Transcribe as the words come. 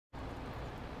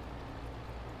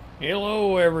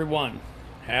Hello everyone,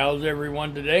 how's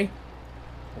everyone today?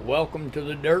 Welcome to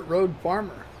the Dirt Road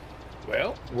Farmer.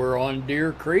 Well, we're on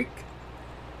Deer Creek,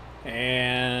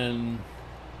 and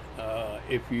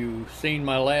if you've seen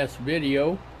my last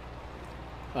video,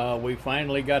 we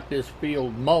finally got this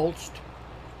field mulched,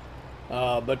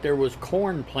 but there was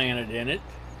corn planted in it,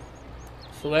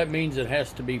 so that means it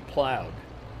has to be plowed.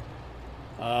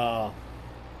 So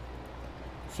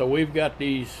we've got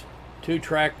these two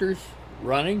tractors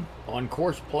running on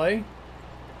Courseplay.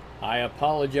 I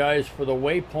apologize for the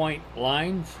waypoint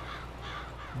lines,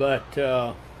 but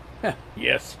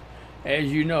yes,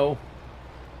 as you know,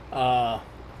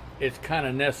 it's kind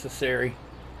of necessary.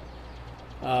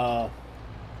 But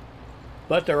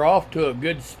they're off to a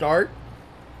good start,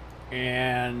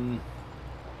 and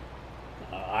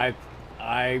I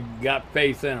got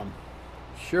faith in them.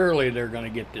 Surely they're going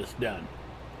to get this done.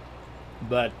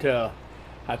 But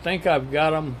I think I've got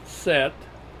them set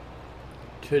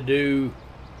to do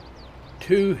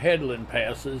 2 headland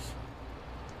passes,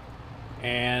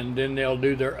 and then they'll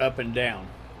do their up and down.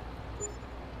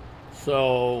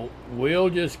 So we'll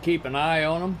just keep an eye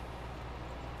on them.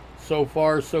 So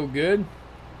far so good.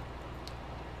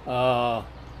 Now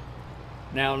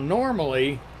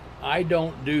normally I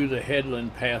don't do the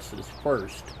headland passes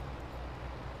first,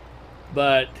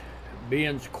 but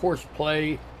being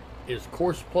Courseplay is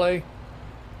Courseplay,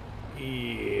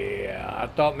 yeah, I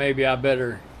thought maybe I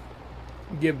better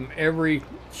give them every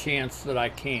chance that I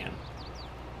can.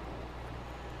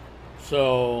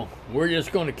 So we're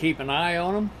just going to keep an eye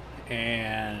on them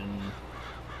and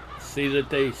see that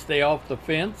they stay off the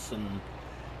fence and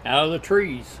out of the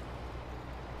trees.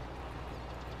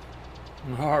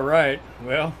 All right,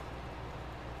 well,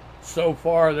 so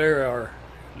far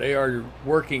they are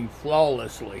working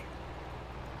flawlessly.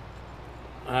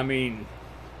 I mean,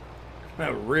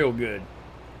 real good.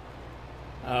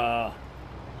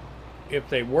 If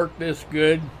they work this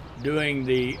good doing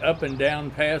the up and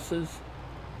down passes,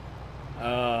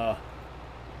 I'm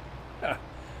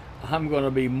going to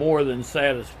be more than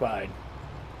satisfied.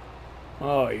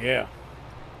 Oh yeah,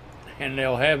 and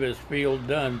they'll have his field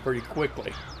done pretty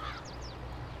quickly.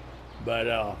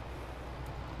 But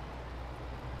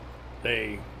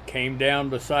they came down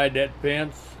beside that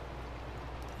fence,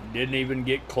 didn't even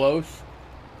get close.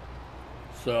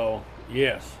 So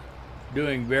yes,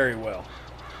 doing very well.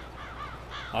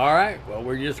 All right, well,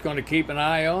 we're just going to keep an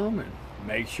eye on them and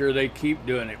make sure they keep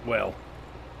doing it well.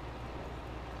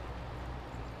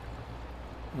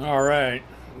 All right,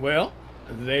 well,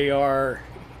 they are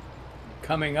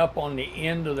coming up on the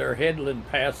end of their headland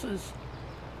passes.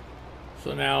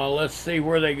 So now let's see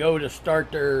where they go to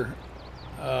start their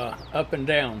up and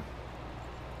down.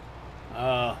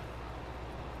 I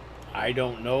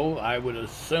don't know. I would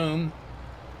assume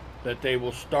that they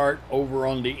will start over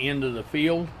on the end of the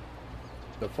field,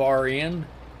 the far end.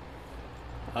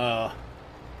 But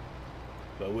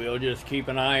we'll just keep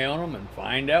an eye on them and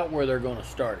find out where they're going to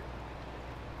start.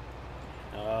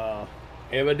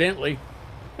 Evidently,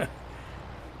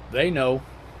 they know.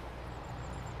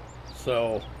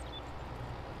 So,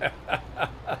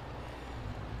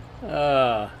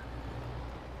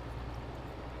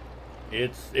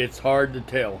 it's hard to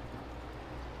tell.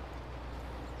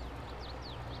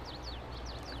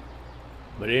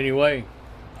 But anyway,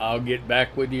 I'll get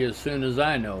back with you as soon as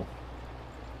I know.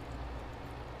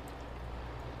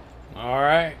 All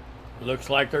right, looks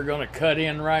like they're going to cut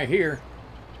in right here.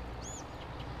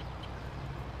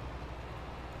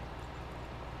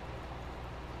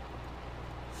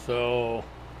 So,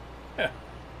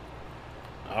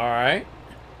 all right.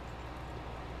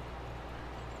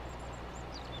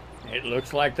 It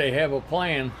looks like they have a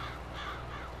plan.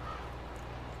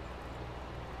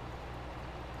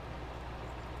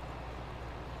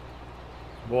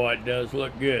 Boy, it does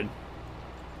look good.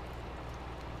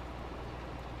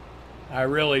 I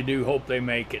really do hope they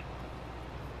make it.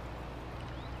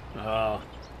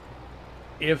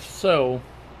 If so,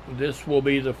 this will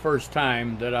be the first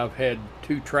time that I've had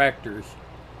 2 tractors,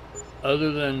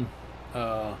 other than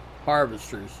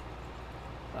harvesters,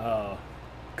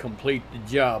 complete the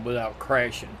job without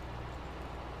crashing.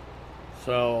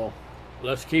 So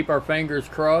let's keep our fingers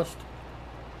crossed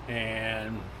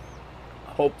and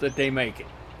hope that they make it.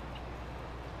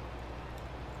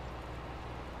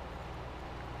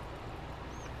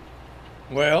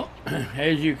 Well,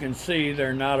 as you can see,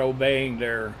 they're not obeying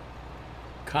their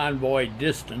convoy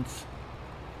distance,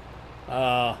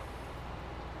 and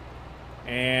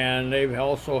they've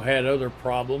also had other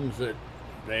problems that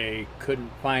they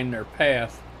couldn't find their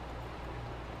path.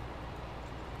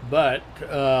 But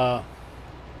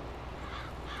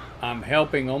I'm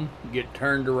helping them get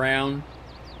turned around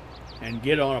and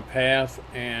get on a path,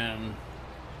 and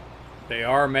they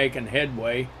are making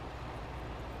headway.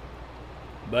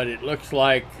 But it looks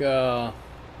like the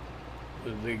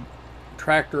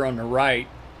tractor on the right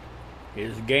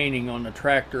is gaining on the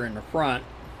tractor in the front.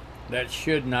 That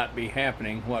should not be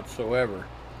happening whatsoever.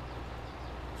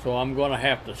 So I'm going to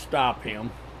have to stop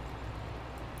him.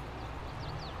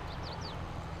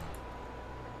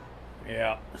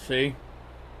 Yeah, see?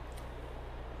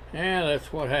 And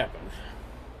that's what happens.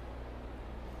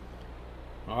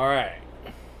 Alright.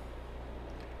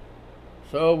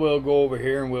 So we'll go over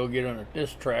here and we'll get on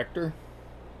this tractor.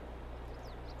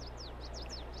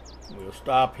 We'll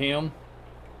stop him.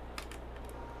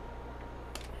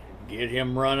 Get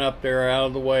him run up there out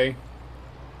of the way.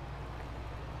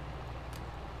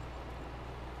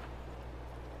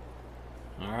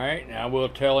 Alright, now we'll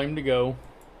tell him to go.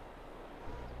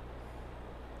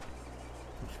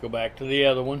 Let's go back to the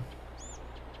other one.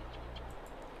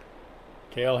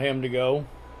 Tell him to go.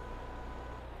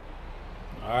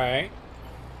 Alright.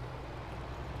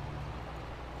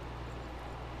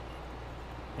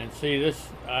 And see, this,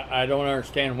 I don't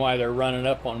understand why they're running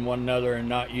up on one another and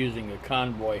not using a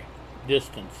convoy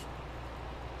distance.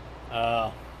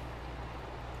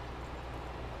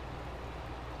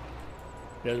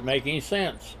 Doesn't make any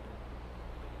sense.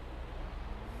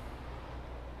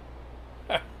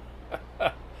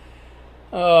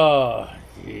 Oh,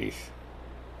 jeez.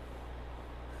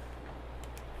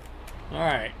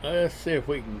 Alright, let's see if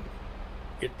we can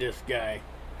get this guy.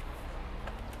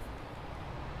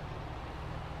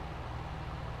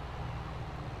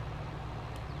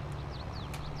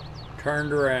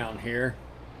 Turned around here.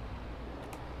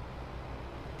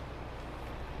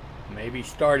 Maybe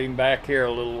starting back here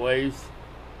a little ways.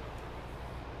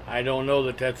 I don't know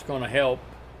that that's going to help.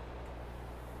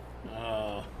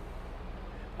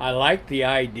 I like the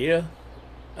idea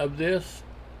of this.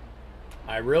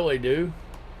 I really do.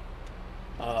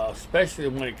 Especially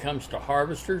when it comes to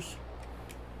harvesters.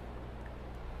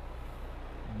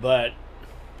 But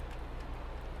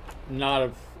not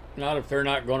if they're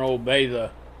not going to obey the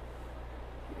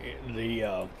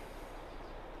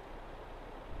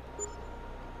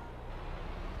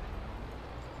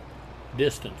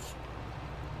distance.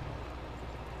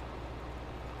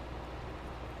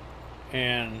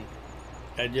 And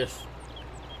this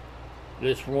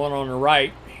one on the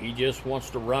right, he just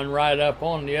wants to run right up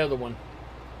on the other one.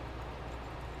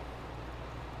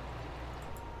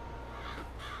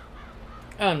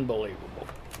 Unbelievable.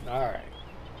 All right.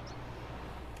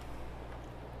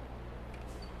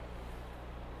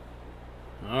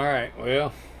 All right,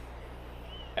 well.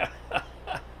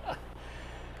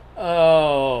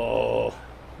 Oh,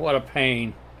 what a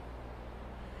pain.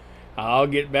 I'll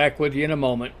get back with you in a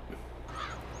moment.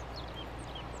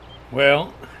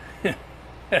 Well,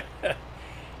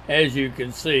 as you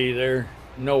can see, they're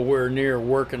nowhere near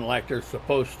working like they're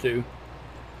supposed to.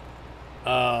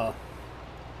 I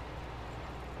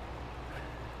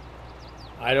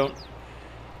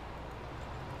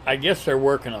guess they're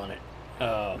working on it.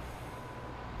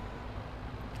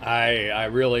 I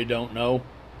really don't know.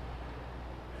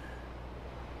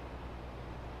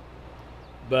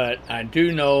 But I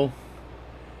do know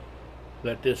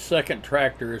that this second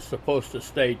tractor is supposed to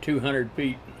stay 200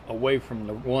 feet away from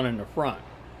the one in the front,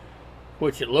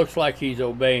 which it looks like he's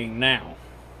obeying now.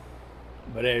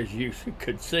 But as you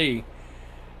could see,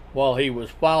 while he was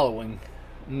following,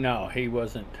 no, he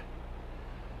wasn't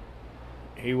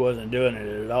doing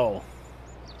it at all.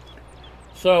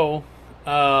 So,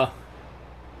 all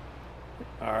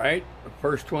right, the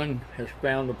first one has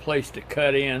found a place to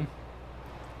cut in,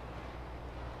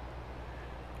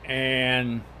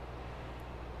 and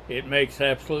it makes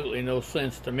absolutely no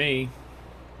sense to me.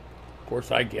 Of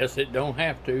course, I guess it don't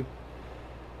have to.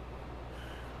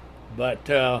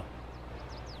 But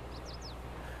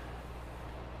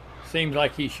seems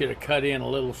like he should have cut in a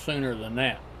little sooner than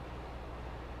that.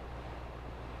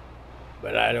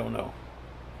 But I don't know.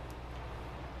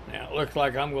 Now, it looks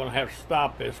like I'm going to have to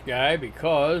stop this guy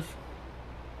because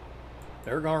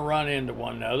they're going to run into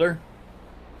one another.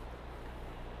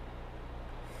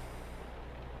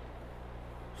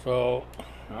 So,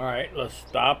 all right, let's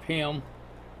stop him.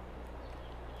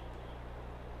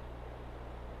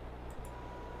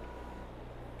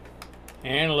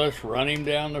 And let's run him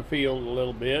down the field a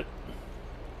little bit.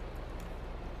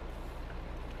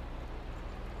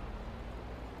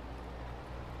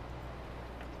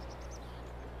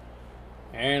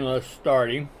 And let's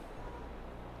start him.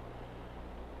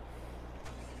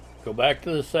 Go back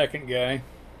to the second guy.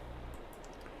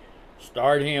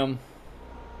 Start him.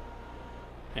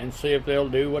 And see if they'll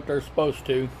do what they're supposed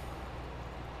to.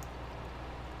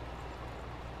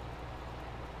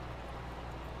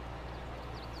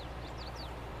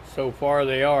 So far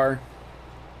they are.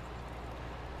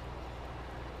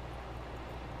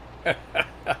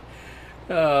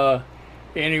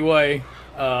 Anyway,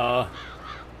 I'll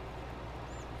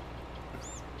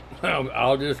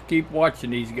just keep watching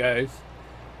these guys.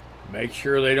 Make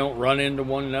sure they don't run into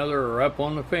one another or up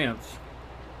on the fence.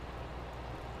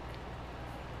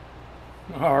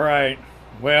 All right,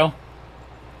 well,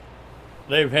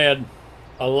 they've had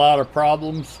a lot of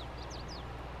problems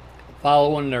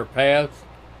following their paths,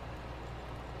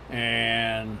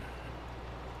 and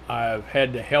I've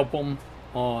had to help them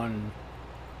on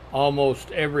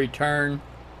almost every turn,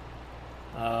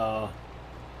 and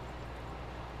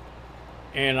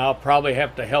I'll probably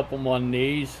have to help them on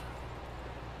these.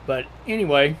 But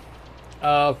anyway,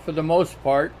 for the most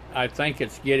part, I think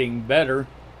it's getting better.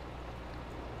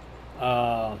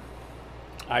 I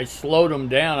slowed him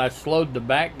down. I slowed the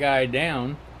back guy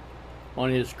down on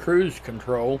his cruise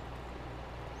control,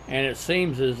 and it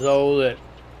seems as though that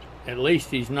at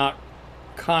least he's not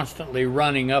constantly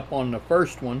running up on the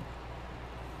first one,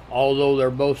 although they're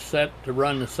both set to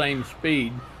run the same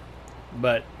speed.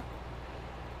 But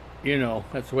you know,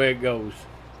 that's the way it goes.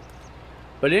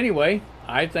 But anyway,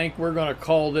 I think we're going to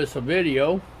call this a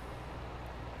video.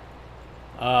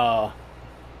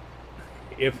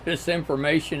 If this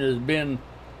information has been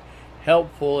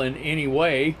helpful in any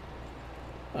way,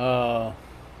 I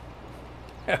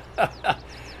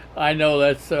know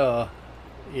that's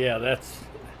yeah, that's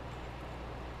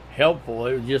helpful.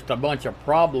 It was just a bunch of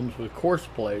problems with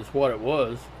Courseplay is what it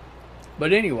was.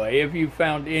 But anyway, if you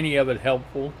found any of it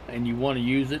helpful and you want to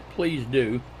use it, please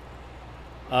do.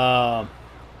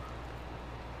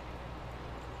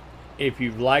 If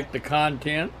you've liked the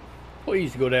content,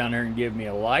 please go down there and give me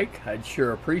a like. I'd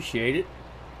sure appreciate it.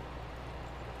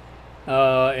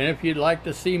 And if you'd like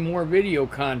to see more video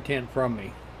content from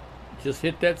me, just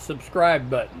hit that subscribe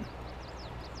button.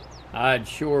 I'd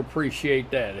sure appreciate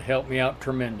that. It helped me out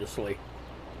tremendously.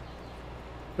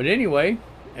 But anyway,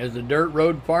 as a dirt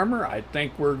road farmer, I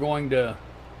think we're going to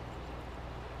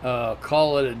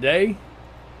call it a day.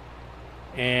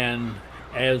 And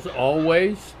as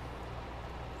always,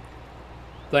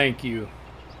 thank you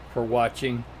for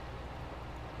watching